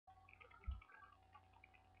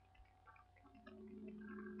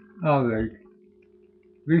Alright,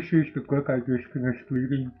 this is the book I just finished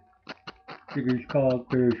reading. It is called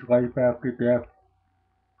There's Life After Death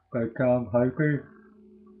by Tom Harper.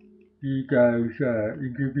 He does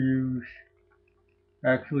interviews.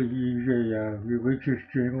 Actually, he's a religious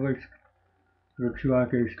journalist, looks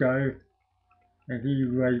like a scholar, and he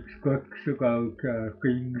writes books about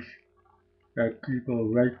things that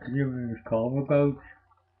people write to him in his column about.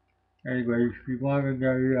 Anyways, if you want to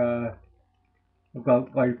know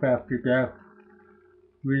about life after death,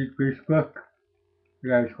 read this book.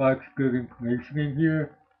 It has lots of good information in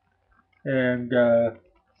here, and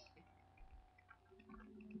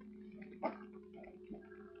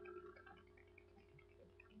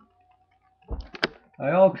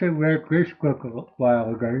I also read this book a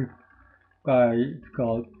while ago. It's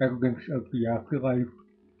called Evidence of the Afterlife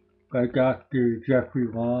by Dr. Jeffrey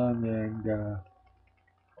Long and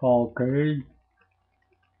Paul Perry,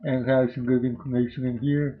 and it has some good information in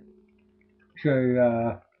here.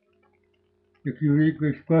 So if you read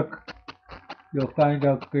this book, you'll find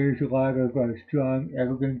out there's a lot of strong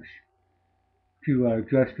evidence to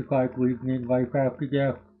justify believing in life after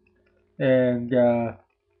death, and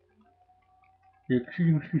it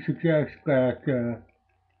seems to suggest that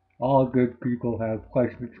all good people have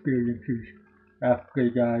pleasant experiences after they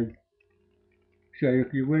die. So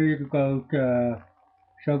if you're worried about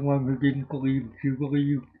someone who didn't believe that you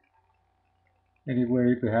believe, and you're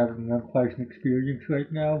worried they're having an unpleasant experience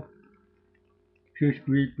right now, just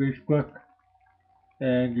read this book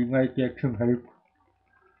and you might get some hope.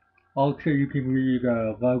 Also, you can read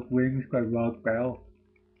Love Wings by Rob Bell.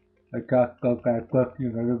 I talked about that book in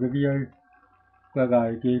another video, but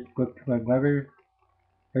I gave the book to my mother.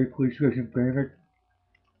 Hopefully she doesn't burn it.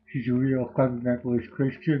 She's a real fundamentalist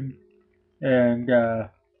Christian, and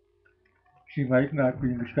she might not be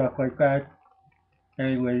into stuff like that.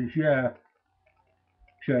 Anyways, yeah,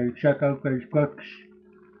 so check out those books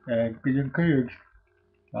and be encouraged.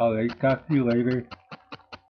 Alright, talk to you later.